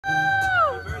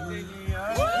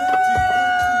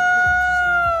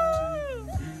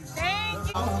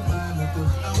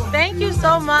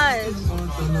so much.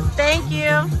 Thank you.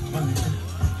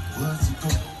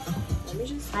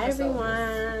 Hi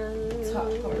everyone.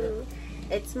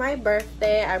 It's my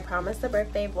birthday. I promised a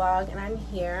birthday vlog and I'm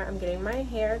here. I'm getting my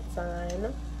hair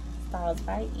done. Styled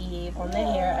by Eve on the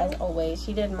hair as always.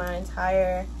 She did my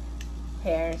entire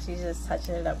hair. She's just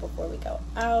touching it up before we go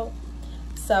out.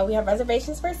 So we have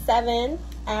reservations for 7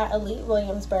 at Elite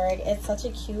Williamsburg. It's such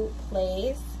a cute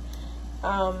place.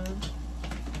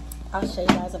 I'll show you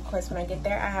guys, of course, when I get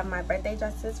there. I have my birthday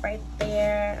dresses right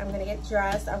there. I'm gonna get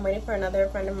dressed. I'm waiting for another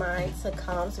friend of mine to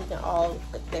come so we can all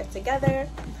get there together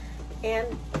and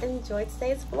enjoy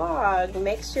today's vlog.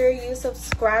 Make sure you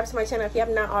subscribe to my channel if you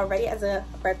have not already as a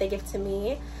birthday gift to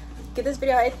me. Give this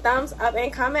video a thumbs up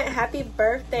and comment happy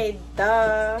birthday,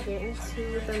 duh. Get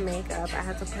into the makeup. I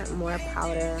have to put more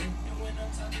powder.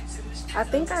 I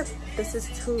think this is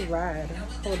too red.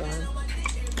 Hold on.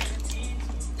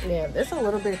 Yeah, this is a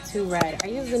little bit too red. I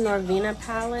used the Norvina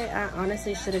palette. I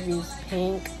honestly should have used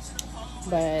pink,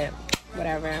 but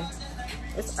whatever.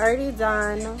 It's already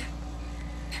done.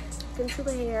 Get into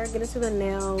the hair, get into the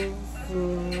nails.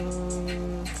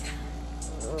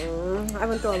 I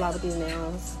went through a lot with these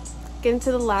nails. Get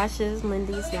into the lashes,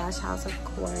 Lindy's Lash House, of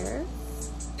course.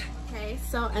 Okay,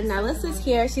 so Anelis is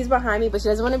here. She's behind me, but she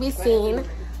doesn't want to be seen.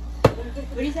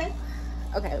 What do you say?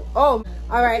 Okay. Oh,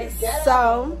 all right.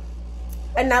 So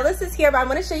Anelis is here, but I'm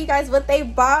going to show you guys what they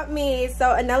bought me. So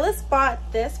Anelis bought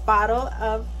this bottle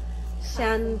of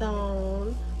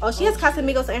Chandon. Oh, she has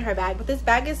Casamigos in her bag, but this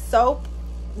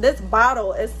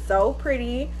bottle is so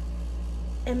pretty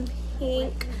and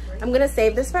pink. I'm going to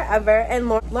save this forever. And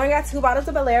Lauren got 2 bottles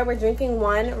of Belaire. We're drinking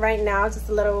one right now, just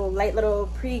a light little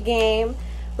pre-game.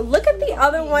 But look at the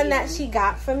other one that she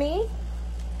got for me.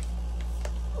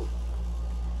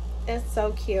 It's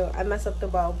so cute. I messed up the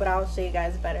bow, but I'll show you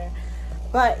guys better.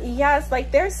 But yes, like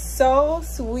they're so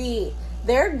sweet.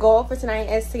 Their goal for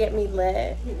tonight is to get me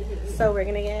lit. So we're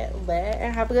gonna get lit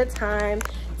and have a good time.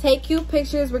 Take cute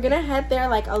pictures. We're gonna head there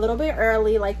like a little bit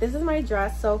early. Like this is my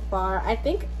dress so far. I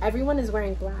think everyone is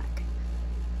wearing black.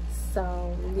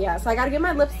 So yeah, so I gotta get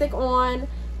my lipstick on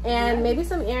and maybe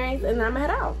some earrings and then I'm gonna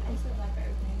head out.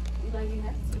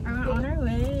 We're on our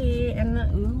way in the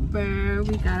Uber.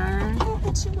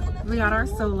 We got our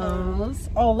solos.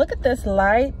 Oh, look at this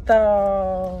light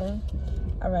though.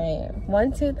 All right,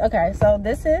 1, 2. Okay, so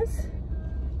this is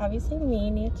obviously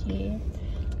me, Nietzsche.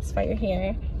 It's right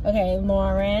here. Okay,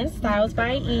 Lauren, Styles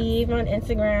by Eve on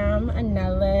Instagram.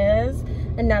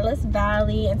 Anelis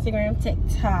Valley, Instagram,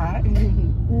 TikTok.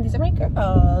 And these are my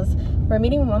girls. We're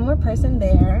meeting one more person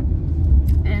there,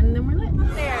 and then we're lit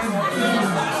there.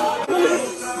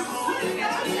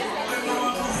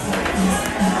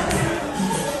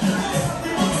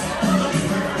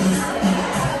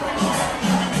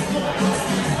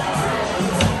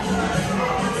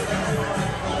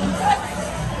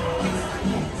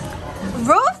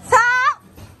 Rooftop.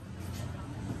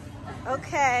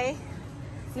 Okay.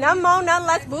 None more, none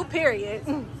less, boo, period.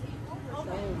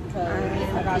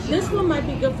 This one might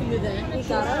be good for you then. We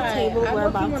got our table. We're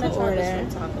about to order.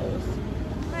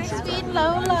 My sweet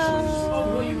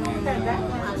Lolo.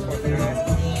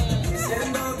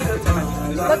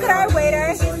 Look at our waiter.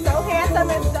 He's so handsome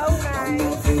and so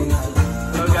nice.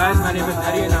 Hello guys, my name is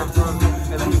Eddie and I'm from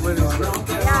Elite Williamsburg.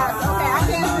 Yeah, okay, I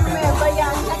can't zoom in, but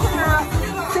yeah, check him out.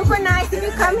 Super nice. If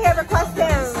you come here, request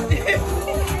him.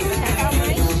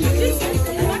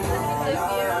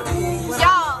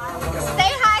 Y'all,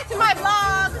 say hi to my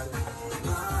vlog.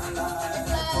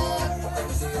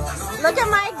 Look at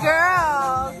my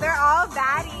girls. They're all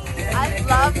baddies. I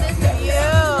love this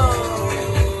view.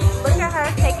 Look at her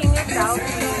taking a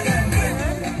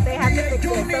selfie. They have to fix it.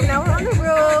 So now we're on the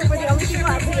roof. We're the only people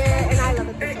up here, and I love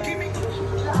it this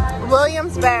way.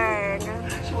 Williamsburg.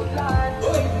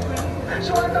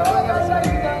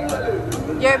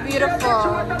 You're beautiful.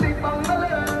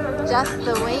 Just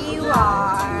the way you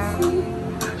are.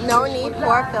 No need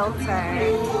for filter.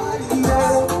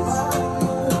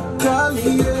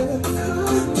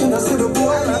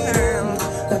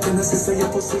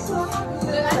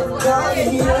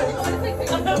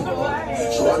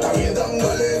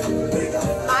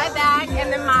 My bag and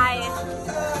then my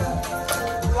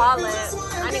wallet.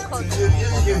 I need clothes.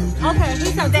 Okay,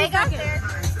 so they got there.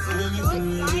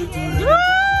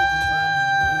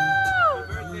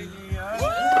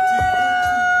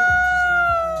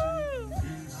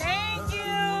 Thank you.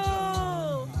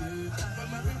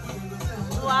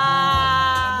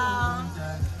 Wow.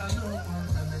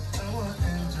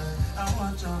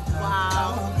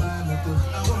 Wow.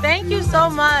 Thank you so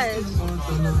much.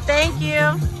 Thank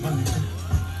you.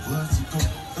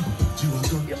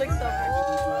 You look so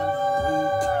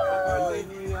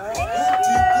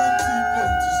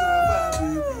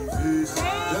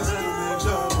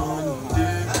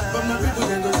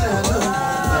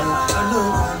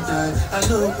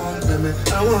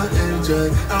I want enjoy,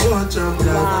 I want your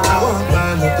blood, I want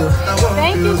banana, I want.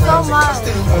 Thank you so much.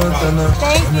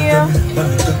 Thank you.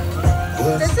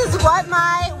 This is what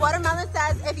my watermelon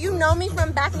says. If you know me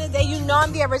from back in the day, you know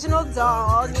I'm the original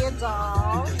doll, Nia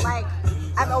doll. Like,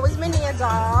 I've always been Nia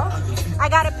doll. I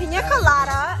got a pina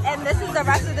colada, and this is the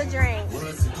rest of the drink.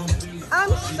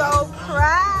 I'm so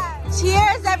proud.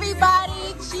 Cheers,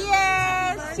 everybody.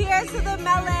 Cheers. Cheers to the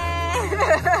melon.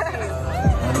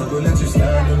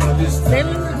 They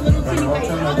look like little teeny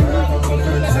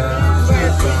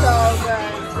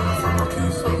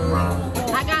So good.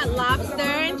 I got lobster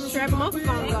and shrimp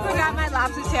mofongo. I forgot my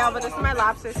lobster tail, but this is my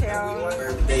lobster tail.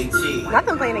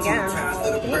 Nothing playing again.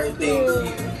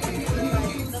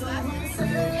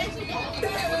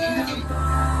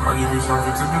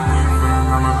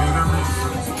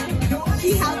 She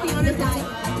healthy on the side.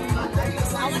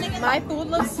 My food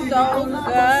looks so good.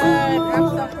 I'm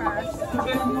so pressed.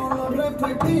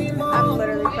 I'm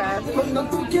literally pressed. And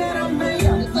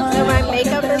my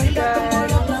makeup is good.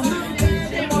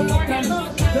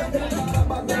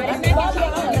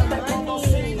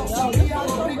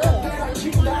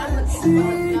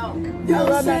 I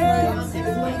love that.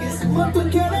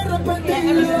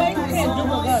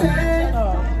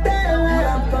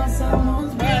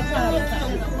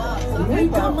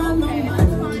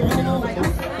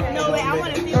 No way, I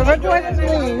want to see. Record this,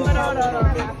 please.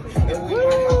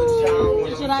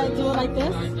 Should I do it like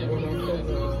this?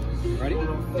 Ready?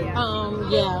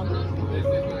 Yeah.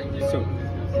 So.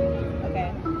 Okay.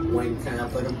 One time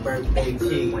for the birthday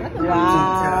tea.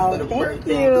 Wow, thank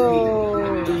you.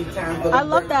 I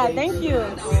love that, thank you.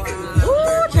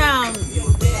 Ooh, child.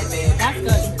 That's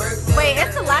good. Wait,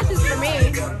 it's the lashes for me.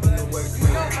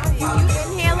 You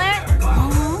inhale it?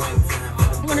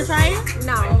 You want to try it?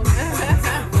 No.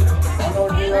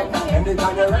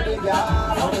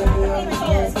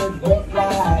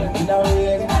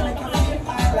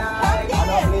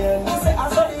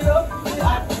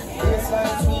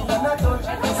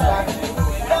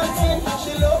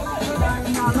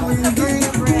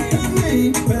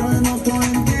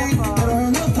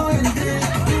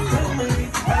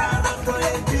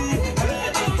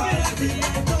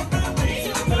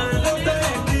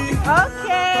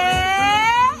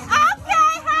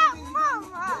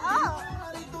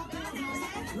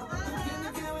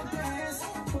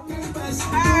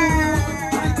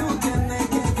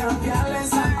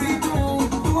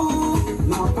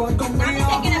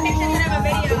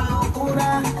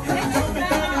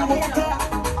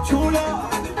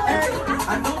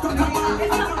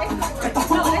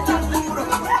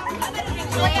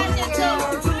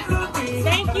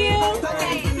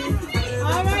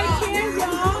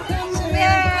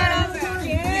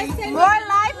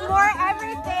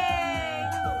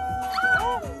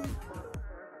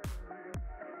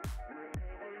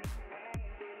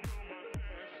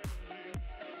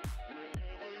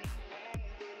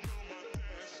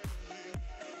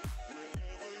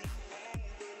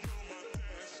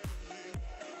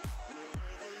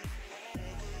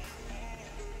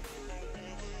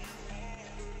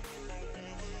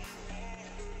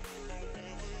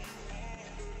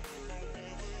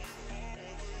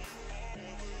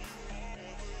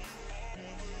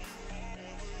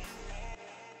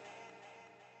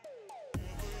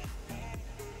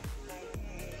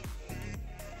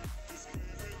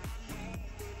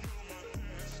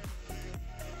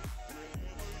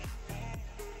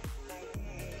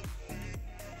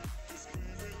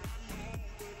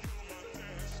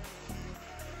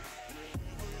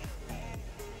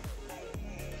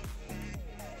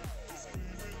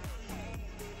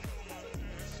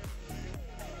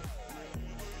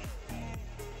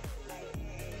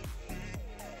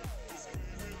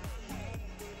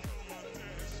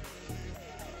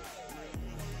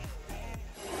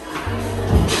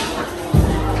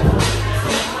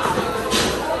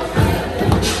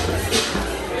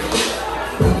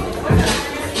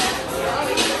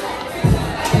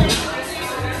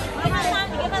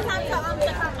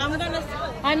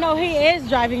 I know he is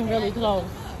driving really close.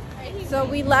 So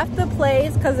we left the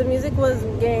place because the music was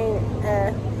getting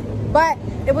but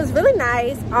it was really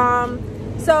nice.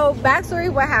 So backstory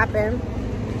what happened.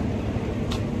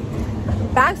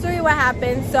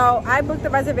 So I booked the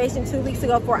reservation 2 weeks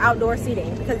ago for outdoor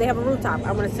seating because they have a rooftop.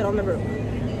 I want to sit on the roof.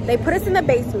 They put us in the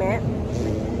basement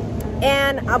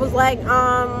and I was like,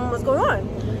 what's going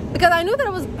on? Because I knew that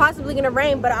it was possibly gonna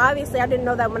rain, but obviously I didn't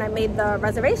know that when I made the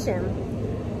reservation.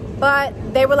 But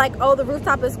they were like, oh, the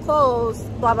rooftop is closed,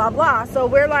 blah, blah, blah. So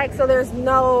we're like, so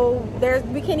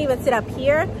we can't even sit up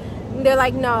here. And they're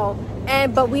like, no.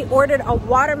 But we ordered a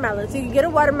watermelon. So you get a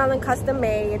watermelon custom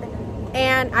made.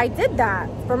 And I did that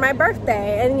for my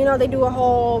birthday. And you know, they do a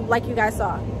whole, like you guys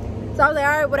saw. So I was like,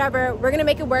 all right, whatever, we're gonna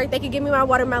make it work. They could give me my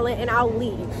watermelon and I'll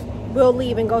leave. We'll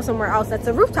leave and go somewhere else that's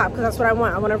a rooftop, because that's what I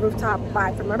want. I want a rooftop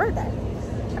vibe for my birthday.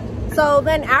 So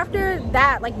then after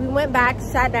that, like, we went back,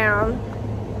 sat down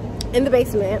in the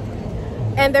basement,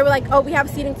 and they were like, oh, we have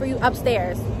seating for you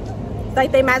upstairs.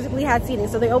 Like, they magically had seating.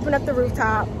 So they opened up the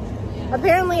rooftop.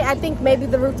 Apparently, I think maybe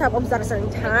the rooftop opens at a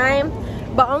certain time,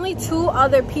 but only 2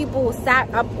 other people sat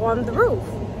up on the roof.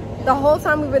 The whole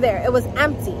time we were there, it was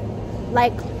empty.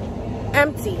 Like,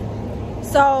 empty.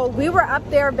 So we were up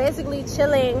there basically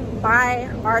chilling by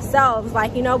ourselves,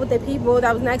 like, you know, with the people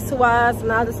that was next to us on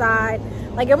the other side.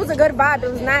 Like, it was a good vibe,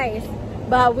 it was nice,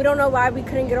 but we don't know why we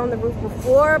couldn't get on the roof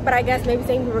before. But I guess maybe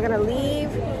saying we were gonna leave,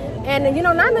 and you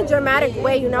know, not in a dramatic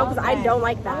way, you know, because I don't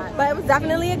like that. But it was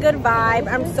definitely a good vibe.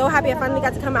 I'm so happy I finally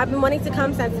got to come. I've been wanting to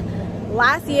come since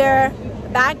last year,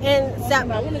 back in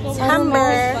September.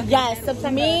 Yes,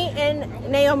 September. Me and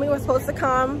Naomi were supposed to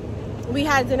come. We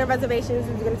had dinner reservations,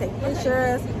 we were gonna take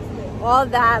pictures, all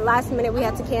that. Last minute we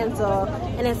had to cancel,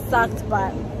 and it sucked,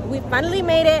 but we finally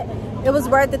made it. It was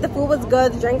worth it. The food was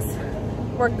good, the drinks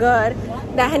were good.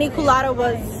 That Henny Colada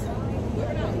was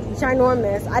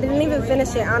ginormous. I didn't even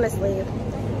finish it, honestly.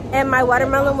 And my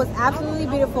watermelon was absolutely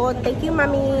beautiful. Thank you,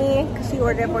 mommy, because she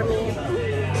ordered it for me.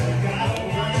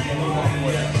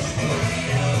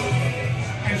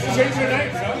 Change your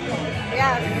name, huh?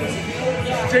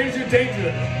 Yeah. Change your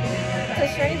danger. To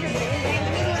Stranger Things.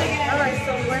 Alright,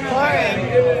 so we're not. Wait, let me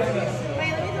do it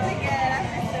again.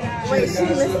 Wait, she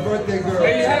missed the birthday girl.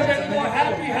 May you have many more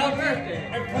happy, healthy, birthday,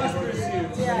 and prosperous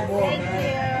years. Yeah, thank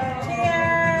you.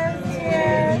 Cheers.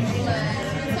 Cheers.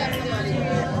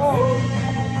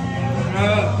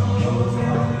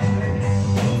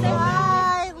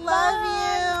 Bye. Love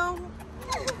you.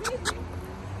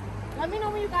 Let me know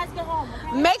when you guys get home,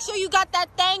 okay? Make sure you got that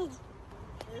thing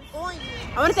on you.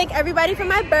 I want to thank everybody for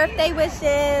my birthday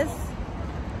wishes.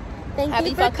 Thank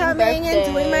you for coming and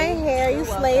doing my hair. You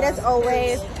slayed as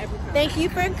always. Thank you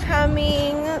for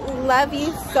coming. Love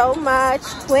you so much.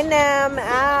 Twin them.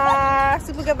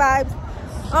 Super good vibes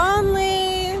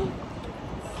only.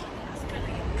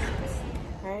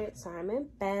 Alright, so I'm in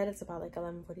bed. It's about like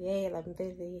 11:48,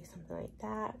 11:50, something like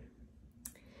that.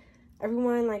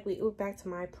 Everyone, like, we Ubered back to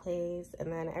my place,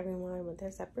 and then everyone went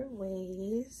their separate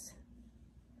ways.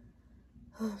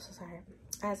 Oh, I'm so sorry.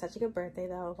 I had such a good birthday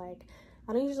though. Like,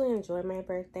 I don't usually enjoy my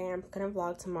birthday. I'm gonna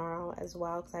vlog tomorrow as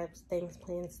well because I have things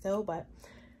planned still, but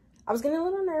I was getting a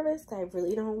little nervous because I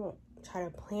really don't try to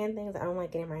plan things. I don't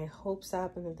like getting my hopes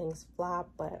up and then things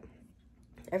flop, but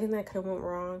everything that could have went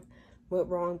wrong,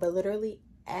 but literally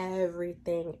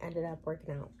everything ended up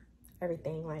working out.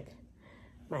 Everything, like,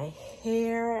 my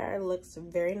hair looks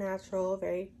very natural,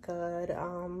 very good.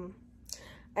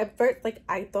 At first, like,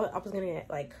 I thought I was gonna get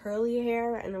like curly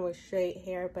hair and it was straight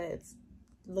hair, but it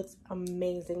looks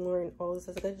amazing. Lauren always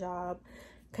does a good job.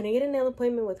 Couldn't get a nail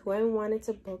appointment with who I wanted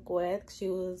to book with. She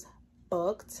was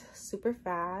booked super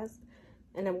fast,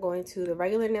 and I'm going to the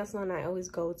regular nail salon I always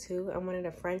go to. I wanted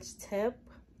a French tip.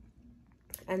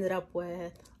 Ended up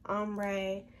with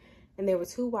ombre, and they were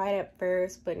too wide at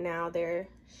first, but now they're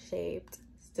shaped.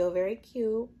 Still very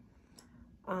cute.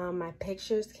 My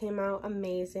pictures came out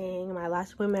amazing. My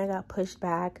lash appointment got pushed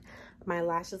back. My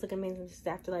lashes look amazing just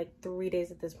after like 3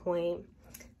 days at this point.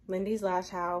 Lindy's Lash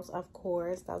House, of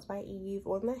course. That was by Eve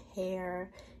on the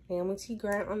hair. Naomi T.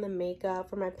 Grant on the makeup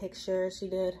for my pictures. She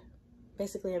did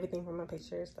basically everything for my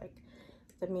pictures. Like,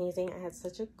 it's amazing. I had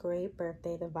such a great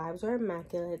birthday. The vibes were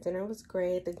immaculate. Dinner was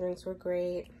great. The drinks were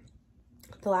great.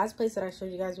 The last place that I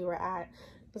showed you guys we were at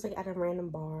was like at a random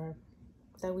bar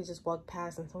that we just walked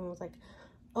past, and someone was like,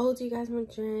 oh, do you guys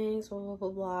want drinks, blah blah blah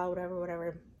blah,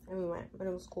 whatever, and we went. But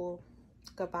it was cool,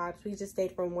 good vibes. We just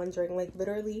stayed from one drink, like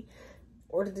literally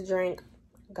ordered the drink,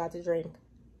 got the drink,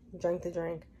 drank the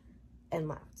drink, and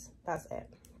left. That's it.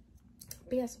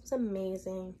 But yes, it was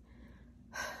amazing.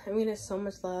 I mean, there's so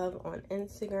much love on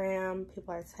Instagram.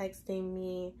 People are texting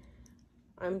me.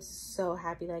 I'm so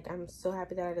happy. Like, I'm so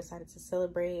happy that I decided to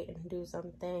celebrate and do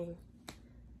something.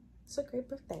 It's a great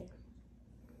birthday.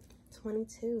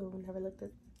 22. Never looked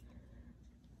at.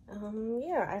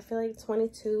 Yeah, I feel like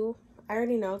 22. I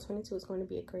already know 22 is going to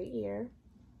be a great year.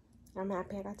 I'm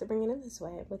happy I got to bring it in this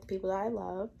way with people that I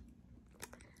love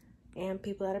and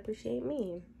people that appreciate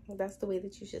me. That's the way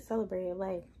that you should celebrate your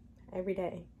life every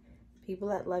day. People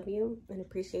that love you and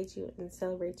appreciate you and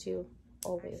celebrate you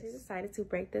always. I decided to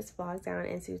break this vlog down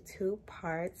into 2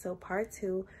 parts. So part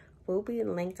 2 will be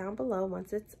linked down below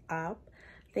once it's up.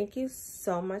 Thank you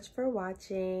so much for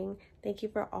watching. Thank you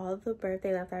for all of the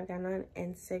birthday love that I've gotten on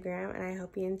Instagram, and I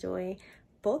hope you enjoy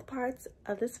both parts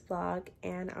of this vlog,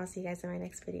 and I'll see you guys in my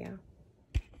next video.